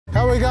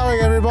we going,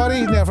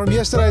 everybody? Now, from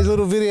yesterday's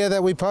little video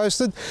that we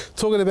posted,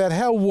 talking about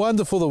how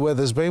wonderful the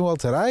weather's been. Well,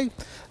 today,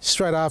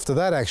 straight after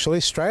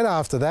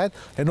that,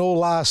 and all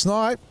last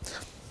night,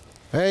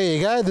 there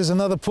you go, there's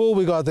another pool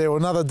we got there, or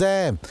another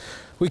dam.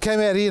 We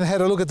came out here and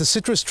had a look at the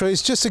citrus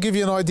trees, just to give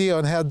you an idea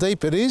on how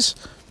deep it is.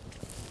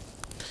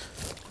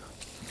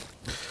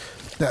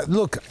 Now,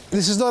 look,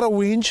 this is not a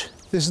whinge.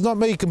 This is not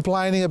me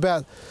complaining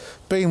about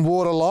being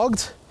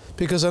waterlogged,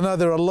 because I know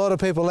there are a lot of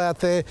people out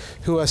there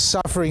who are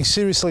suffering,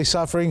 seriously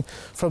suffering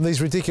from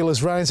these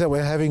ridiculous rains that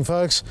we're having,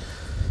 folks.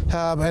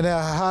 And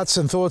our hearts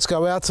and thoughts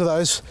go out to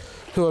those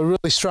who are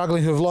really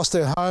struggling, who have lost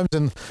their homes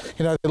and,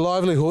 you know, their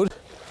livelihood.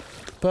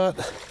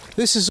 But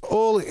this is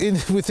all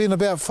within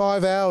about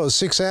 5 hours,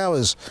 6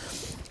 hours.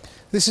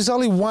 This is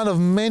only one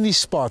of many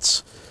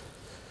spots.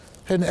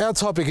 And our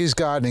topic is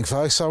gardening,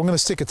 folks, so I'm going to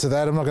stick it to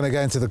that. I'm not going to go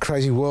into the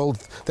crazy world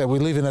that we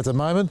live in at the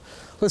moment.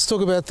 Let's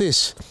talk about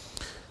this.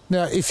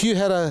 Now, if you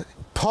had a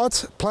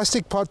pot,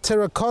 plastic pot,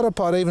 terracotta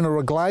pot, even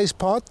a glazed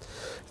pot,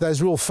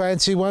 those real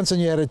fancy ones,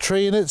 and you had a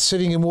tree in it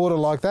sitting in water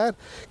like that,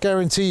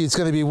 guarantee you it's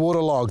going to be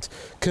waterlogged,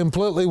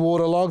 completely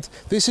waterlogged.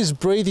 This is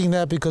breathing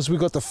now because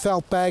we've got the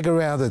felt bag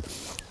around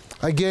it.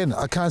 Again,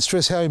 I can't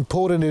stress how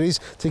important it is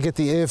to get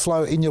the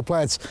airflow in your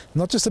plants.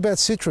 Not just about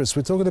citrus,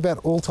 we're talking about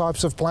all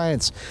types of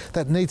plants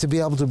that need to be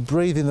able to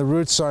breathe in the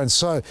root zone.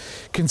 So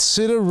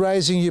consider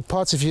raising your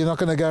pots if you're not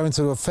going to go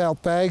into a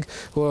felt bag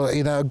or,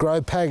 you know, a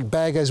grow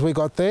bag as we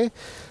got there.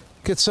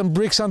 Get some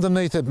bricks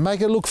underneath it,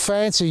 make it look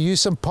fancy, use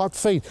some pot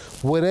feet,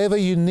 whatever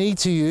you need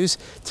to use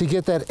to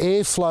get that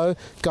airflow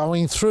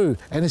going through.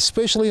 And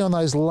especially on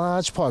those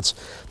large pots,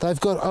 they've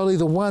got only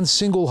the one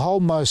single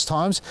hole most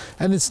times,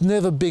 and it's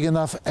never big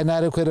enough and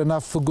adequate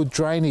enough for good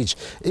drainage.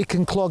 It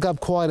can clog up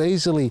quite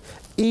easily,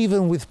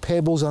 even with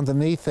pebbles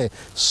underneath there.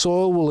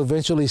 Soil will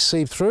eventually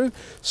seep through,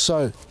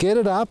 so get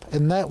it up,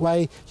 and that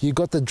way you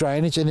got the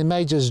drainage, and it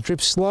may just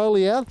drip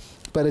slowly out,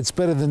 but it's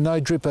better than no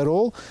drip at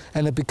all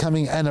and it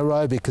becoming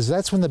anaerobic, because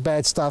that's when the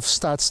bad stuff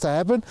starts to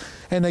happen.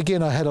 And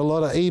again, I had a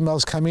lot of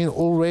emails come in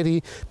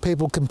already,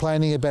 people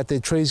complaining about their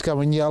trees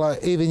going yellow,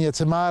 even your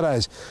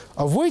tomatoes,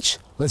 of which,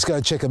 let's go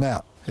check them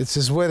out. It's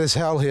as wet as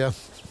hell here.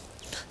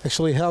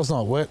 Actually, hell's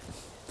not wet.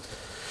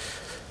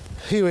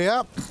 Here we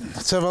are,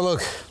 let's have a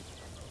look.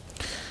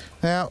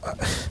 Now,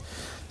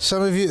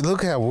 some of you,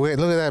 look how wet,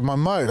 look at that, my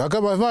moat. I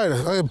got my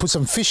moat, I can put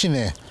some fish in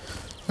there.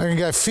 I can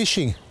go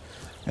fishing.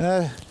 You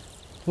know,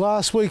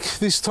 last week,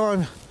 this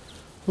time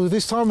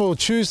or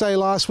Tuesday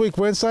last week,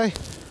 Wednesday,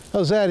 I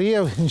was out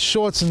here in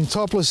shorts and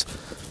topless,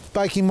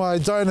 baking my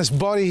Adonis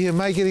body here,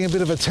 making a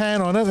bit of a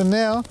tan on it, and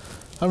now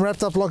I'm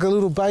wrapped up like a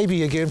little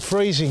baby again,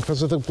 freezing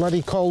because of the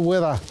bloody cold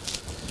weather.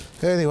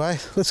 Anyway,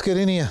 let's get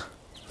in here.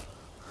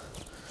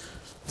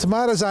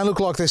 Tomatoes don't look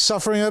like they're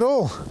suffering at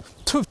all.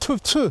 Toof,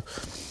 toof,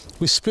 toof.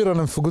 We spit on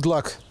them for good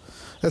luck.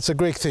 That's a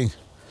Greek thing.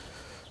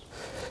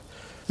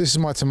 This is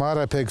my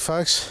tomato peg,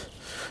 folks,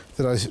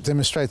 that I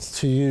demonstrated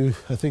to you,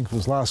 I think it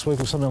was last week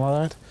or something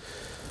like that.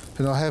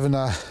 And I haven't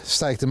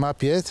staked them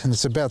up yet, and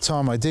it's about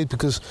time I did,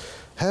 because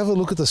have a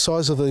look at the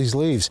size of these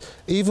leaves.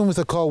 Even with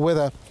the cold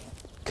weather,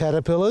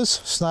 caterpillars,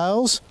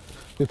 snails,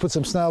 we put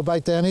some snail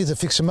bait down here to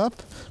fix them up,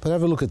 but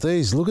have a look at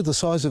these. Look at the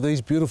size of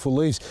these beautiful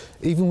leaves.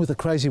 Even with the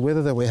crazy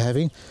weather that we're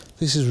having,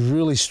 this is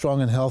really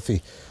strong and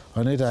healthy.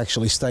 I need to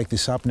actually stake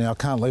this up now. I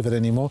can't leave it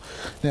anymore.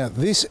 Now,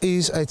 this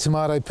is a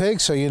tomato peg,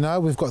 so you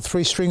know we've got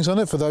 3 strings on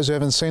it for those who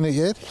haven't seen it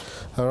yet.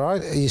 All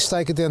right, you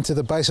stake it down to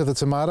the base of the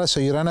tomato, so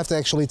you don't have to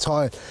actually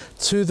tie it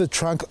to the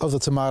trunk of the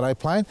tomato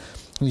plant.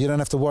 You don't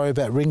have to worry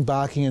about ring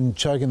barking and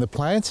choking the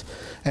plant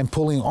and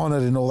pulling on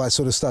it and all that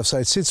sort of stuff. So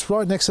it sits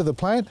right next to the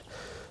plant.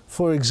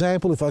 For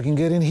example, if I can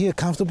get in here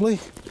comfortably,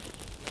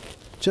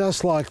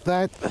 just like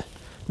that.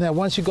 Now,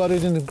 once you got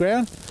it in the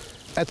ground,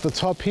 at the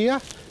top here,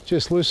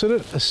 just loosen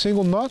it, a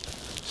single knot,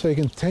 so you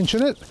can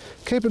tension it.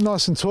 Keep it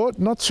nice and taut,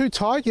 not too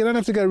tight. You don't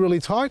have to go really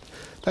tight.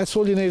 That's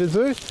all you need to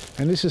do.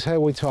 And this is how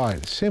we tie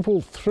it.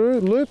 Simple through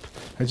loop,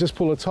 and just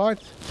pull it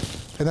tight.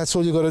 And that's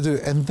all you got to do.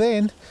 And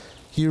then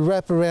you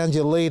wrap around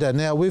your leader.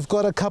 Now, we've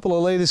got a couple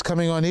of leaders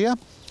coming on here.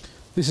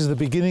 This is the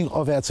beginning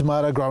of our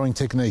tomato growing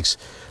techniques.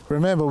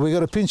 Remember, we've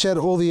got to pinch out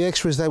all the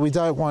extras that we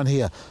don't want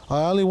here.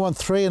 I only want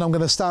 3, and I'm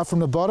going to start from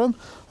the bottom.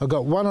 I've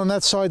got 1 on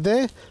that side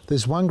there,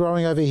 there's 1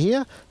 growing over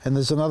here, and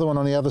there's another one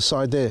on the other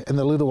side there, and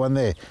the little one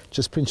there.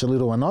 Just pinch a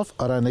little one off.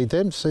 I don't need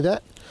them, see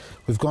that?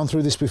 We've gone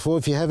through this before.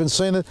 If you haven't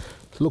seen it,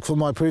 look for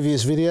my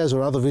previous videos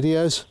or other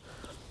videos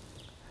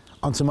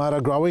on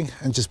tomato growing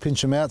and just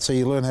pinch them out so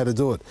you learn how to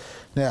do it.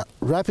 Now,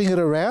 wrapping it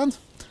around,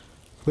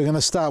 we're going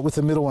to start with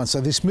the middle one. So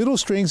this middle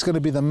string is going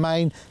to be the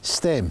main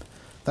stem.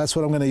 That's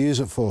what I'm going to use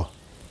it for.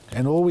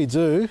 And all we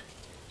do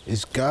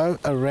is go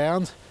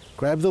around,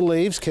 grab the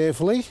leaves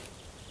carefully,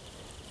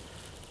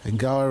 and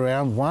go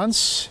around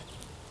once,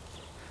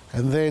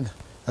 and then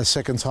a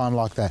second time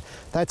like that.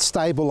 That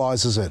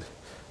stabilizes it.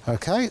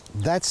 Okay,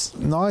 that's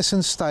nice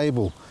and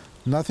stable.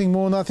 Nothing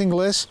more, nothing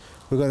less.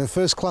 We've got the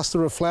first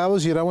cluster of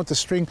flowers. You don't want the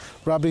string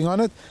rubbing on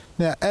it.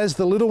 Now, as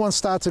the little ones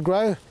start to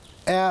grow,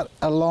 out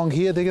along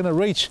here. They're going to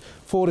reach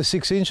 4 to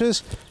 6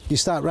 inches. You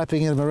start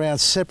wrapping them around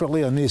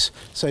separately on this.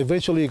 So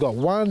eventually you've got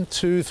 1,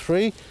 2,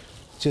 3,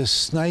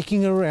 just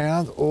snaking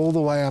around all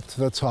the way up to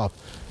the top.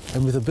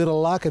 And with a bit of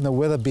luck and the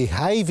weather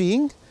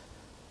behaving,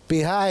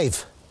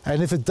 behave.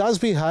 And if it does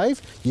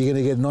behave, you're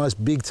going to get nice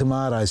big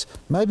tomatoes,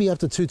 maybe up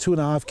to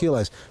 2.5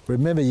 kilos.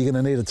 Remember, you're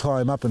going to need to tie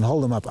them up and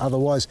hold them up,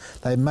 otherwise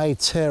they may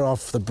tear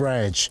off the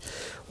branch.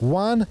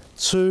 1,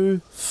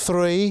 2,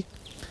 3,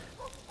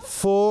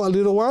 4, a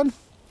little one.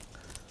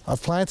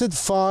 I've planted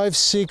 5,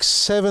 6,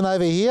 7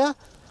 over here.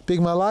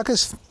 Big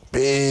Malacas,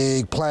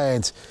 big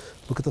plant.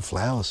 Look at the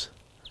flowers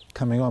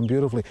coming on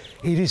beautifully.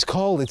 It is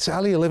cold. It's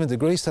only 11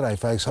 degrees today,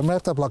 folks. I'm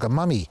wrapped up like a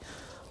mummy.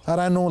 I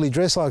don't normally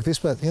dress like this,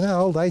 but you know,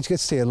 old age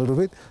gets to you a little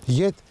bit.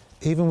 Yet,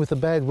 even with the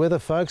bad weather,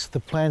 folks, the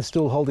plant's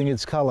still holding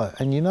its colour.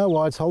 And you know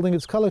why it's holding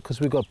its colour? Because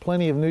we've got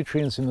plenty of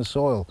nutrients in the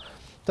soil.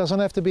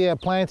 Doesn't have to be our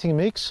planting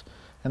mix.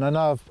 And I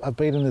know I've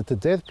beaten it to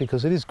death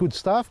because it is good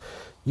stuff.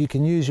 You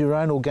can use your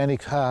own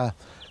organic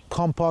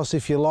compost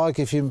if you like.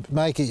 If you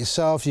make it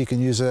yourself, you can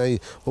use a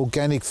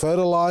organic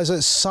fertilizer,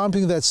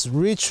 something that's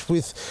rich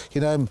with,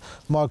 you know,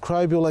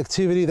 microbial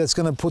activity that's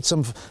going to put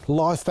some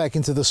life back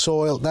into the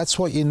soil. That's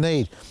what you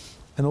need.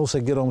 And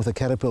also get on with the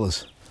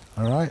caterpillars,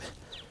 all right?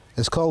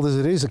 As cold as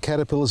it is, the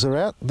caterpillars are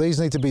out. These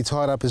need to be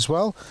tied up as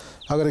well.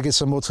 I've got to get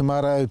some more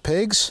tomato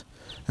pegs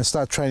and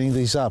start training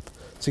these up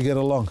to get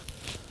along.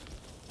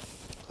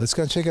 Let's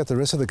go and check out the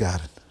rest of the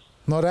garden.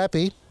 Not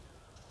happy.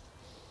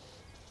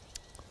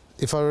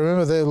 If I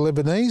remember, they're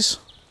Lebanese.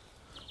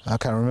 I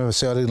can't remember,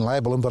 see, I didn't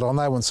label them, but I'll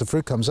know once the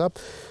fruit comes up.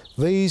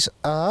 These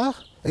are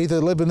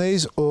either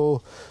Lebanese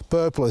or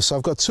Burpless.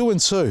 I've got 2 and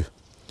 2.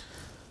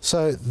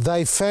 So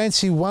they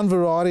fancy one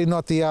variety,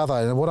 not the other.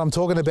 And what I'm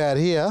talking about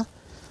here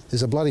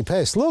is a bloody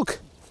pest. Look,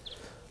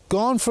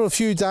 gone for a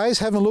few days,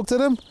 haven't looked at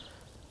them,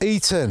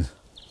 eaten.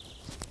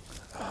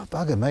 Oh,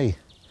 bugger me.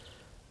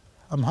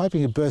 I'm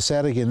hoping it bursts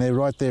out again. They're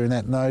right there in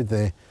that node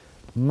there.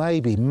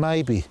 Maybe,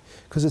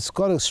 because it's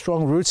got a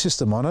strong root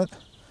system on it.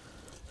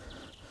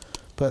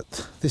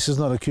 But this is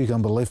not a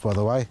cucumber leaf, by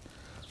the way.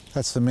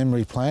 That's the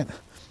memory plant.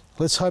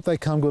 Let's hope they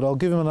come good. I'll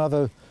give them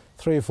another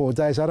 3 or 4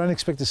 days. I don't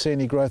expect to see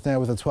any growth now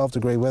with the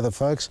 12-degree weather,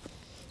 folks.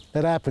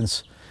 That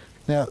happens.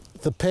 Now,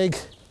 the peg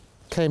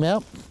came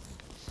out.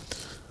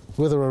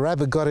 Whether a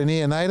rabbit got in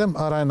here and ate them,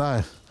 I don't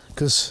know,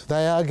 because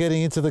they are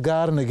getting into the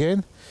garden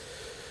again.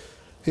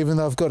 Even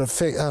though I've got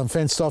it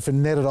fenced off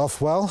and netted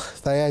off well,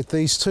 they ate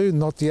these 2,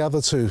 not the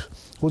other 2.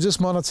 We'll just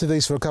monitor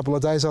these for a couple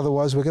of days,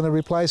 otherwise we're going to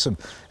replace them.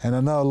 And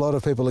I know a lot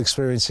of people are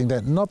experiencing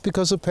that, not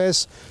because of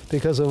pests,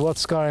 because of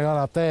what's going on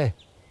up there.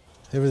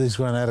 Everything's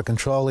going out of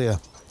control here.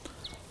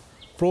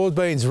 Broad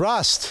beans,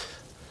 rust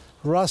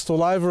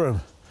all over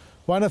them.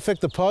 Won't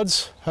affect the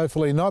pods,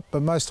 hopefully not,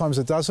 but most times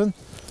it doesn't.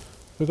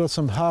 We've got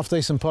some half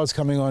decent pods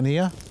coming on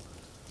here.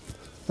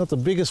 Not the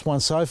biggest one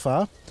so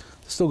far.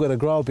 Still got to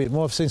grow a bit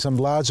more. I've seen some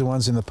larger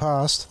ones in the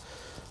past.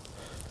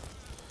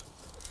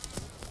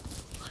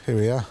 Here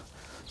we are.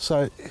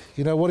 So,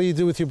 you know, what do you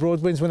do with your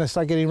broad beans when they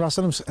start getting rust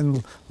on them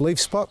and leaf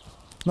spot?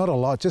 Not a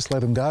lot, just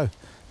let them go.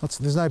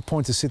 There's no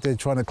point to sit there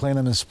trying to clean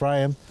them and spray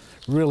them.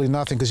 Really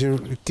nothing, because you're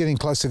getting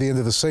close to the end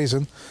of the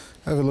season.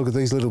 Have a look at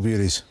these little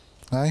beauties,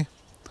 eh?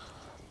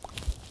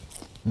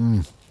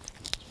 You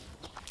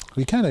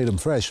can't eat them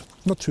fresh,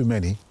 not too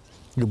many.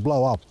 You'll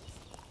blow up.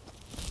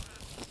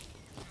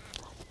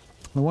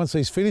 And once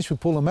these finish, we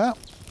pull them out.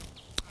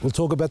 We'll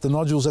talk about the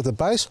nodules at the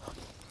base.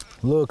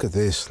 Look at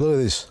this, look at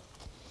this.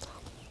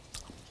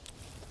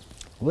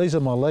 These are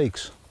my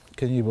leeks.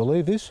 Can you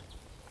believe this?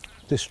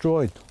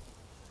 Destroyed.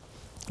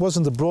 It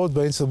wasn't the broad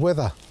beans, the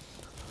weather.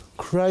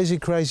 Crazy,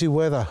 crazy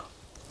weather.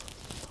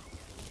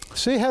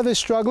 See how they're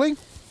struggling?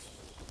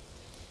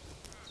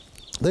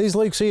 These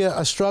leeks here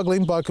are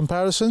struggling by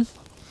comparison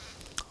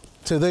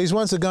to these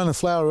ones. They're going to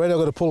flower already. I've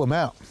got to pull them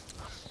out.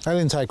 That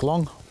didn't take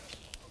long.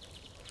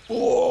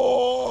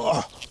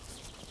 Oh!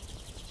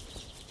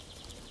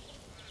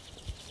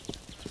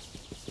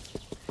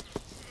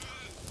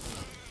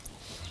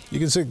 You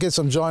can get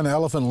some giant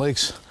elephant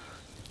leeks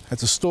at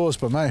the stores,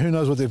 but mate, who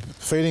knows what they're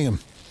feeding them.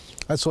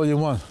 That's all you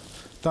want.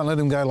 Don't let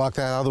them go like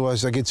that,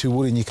 otherwise they get too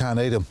woody and you can't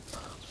eat them.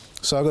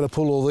 So I've got to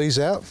pull all these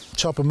out,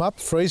 chop them up,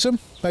 freeze them,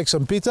 make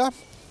some pita.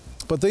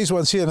 But these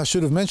ones here, and I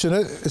should have mentioned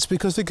it, it's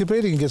because they're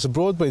competing against the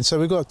broad beans. So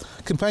we've got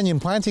companion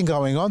planting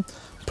going on,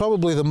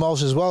 probably the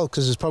mulch as well,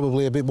 because there's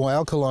probably a bit more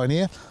alkaline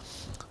here.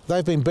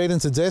 They've been beaten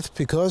to death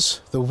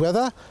because the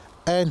weather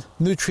and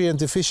nutrient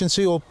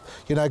deficiency, or,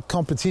 you know,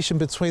 competition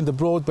between the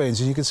broad beans.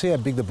 And you can see how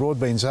big the broad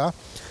beans are.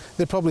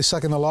 They're probably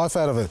sucking the life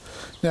out of it.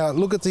 Now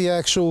look at the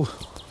actual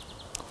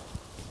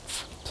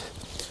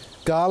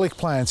garlic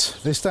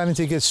plants. They're starting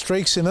to get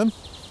streaks in them.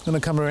 I'm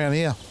going to come around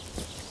here.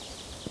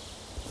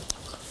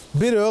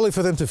 Bit early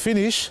for them to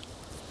finish,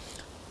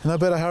 and I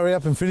better hurry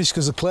up and finish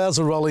because the clouds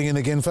are rolling in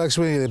again, folks.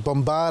 We're going to get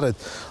bombarded.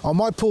 I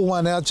might pull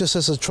one out just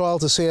as a trial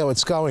to see how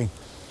it's going.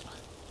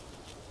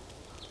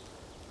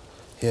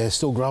 Yeah,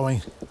 still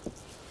growing.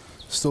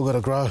 Still got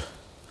to grow.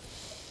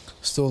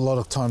 Still a lot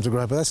of time to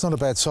grow, but that's not a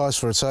bad size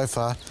for it so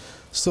far.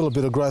 Still a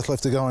bit of growth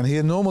left to go in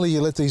here. Normally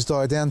you let these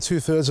die down,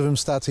 2/3 of them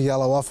start to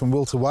yellow off and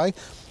wilt away.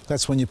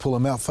 That's when you pull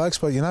them out, folks,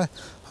 but you know,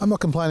 I'm not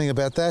complaining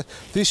about that.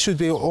 This should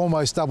be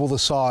almost double the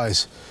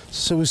size.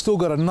 So we've still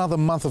got another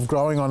month of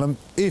growing on them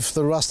if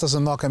the rust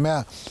doesn't knock them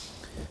out.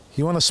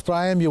 You want to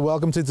spray them, you're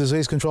welcome to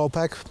Disease Control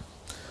Pack.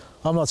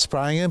 I'm not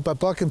spraying them, but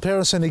by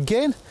comparison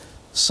again,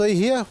 see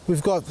here,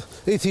 we've got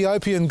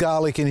Ethiopian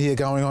garlic in here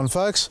going on,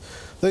 folks.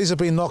 These have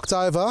been knocked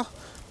over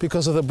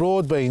because of the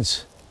broad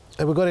beans.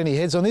 Have we got any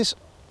heads on this?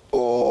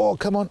 Oh,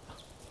 come on.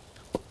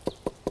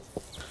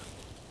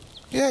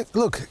 Yeah,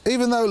 look,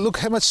 even though, look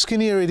how much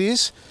skinnier it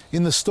is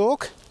in the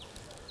stalk,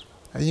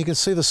 and you can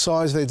see the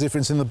size of the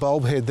difference in the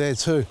bulb head there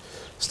too.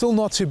 Still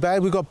not too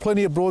bad. We've got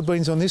plenty of broad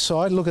beans on this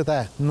side. Look at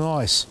that,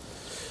 nice.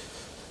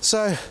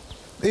 So,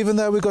 even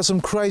though we've got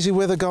some crazy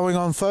weather going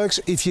on, folks,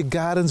 if your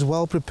garden's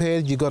well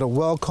prepared, you've got it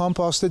well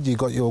composted, you've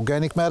got your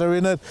organic matter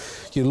in it,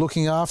 you're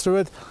looking after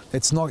it,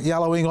 it's not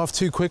yellowing off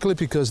too quickly,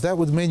 because that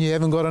would mean you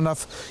haven't got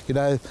enough, you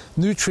know,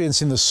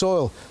 nutrients in the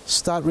soil.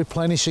 Start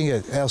replenishing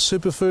it. Our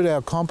superfood,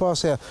 our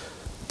compost,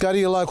 go to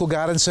your local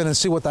garden centre and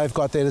see what they've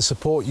got there to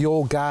support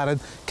your garden.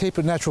 Keep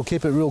it natural,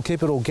 keep it real,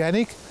 keep it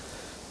organic.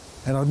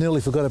 And I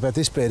nearly forgot about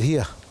this bed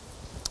here.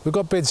 We've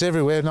got beds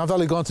everywhere, and I've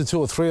only gone to 2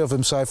 or 3 of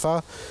them so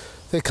far.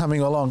 They're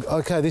coming along.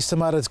 Okay, this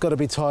tomato's got to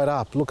be tied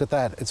up. Look at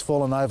that, it's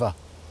fallen over.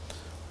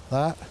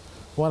 That,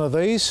 one of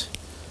these.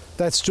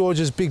 That's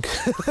George's big,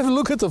 have a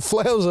look at the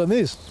flowers on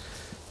this.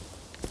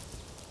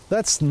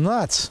 That's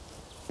nuts.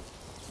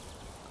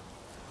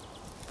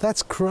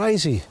 That's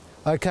crazy.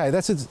 Okay,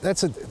 that's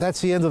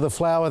the end of the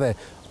flower there.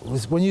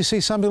 When you see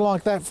something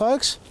like that,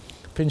 folks,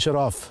 pinch it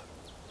off.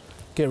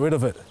 Get rid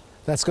of it.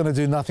 That's going to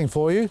do nothing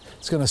for you.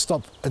 It's going to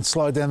stop and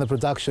slow down the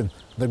production,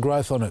 the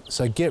growth on it.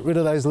 So get rid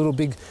of those little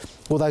big,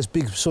 or those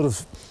big sort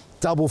of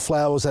double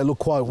flowers. They look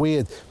quite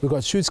weird. We've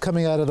got shoots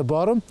coming out of the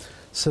bottom.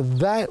 So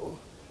that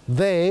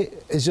there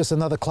is just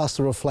another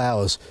cluster of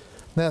flowers.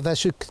 Now that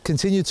should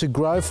continue to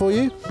grow for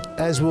you,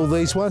 as will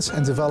these ones,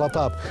 and develop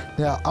up.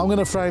 Now I'm going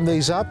to frame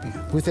these up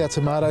with our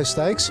tomato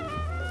stakes,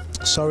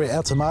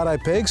 our tomato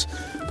pegs,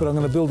 but I'm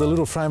going to build a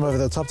little frame over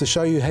the top to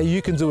show you how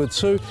you can do it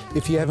too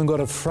if you haven't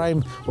got a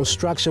frame or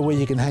structure where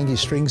you can hang your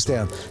strings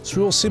down. It's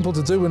real simple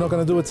to do. We're not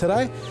going to do it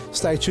today.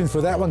 Stay tuned for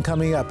that one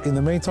coming up. In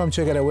the meantime,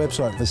 check out our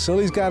website,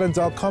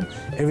 Vasili'sGarden.com.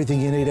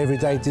 Everything you need every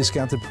day,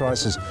 discounted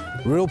prices.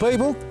 Real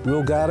people,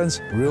 real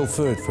gardens, real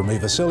food. From me,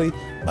 Vasili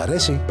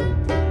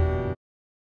Maresi.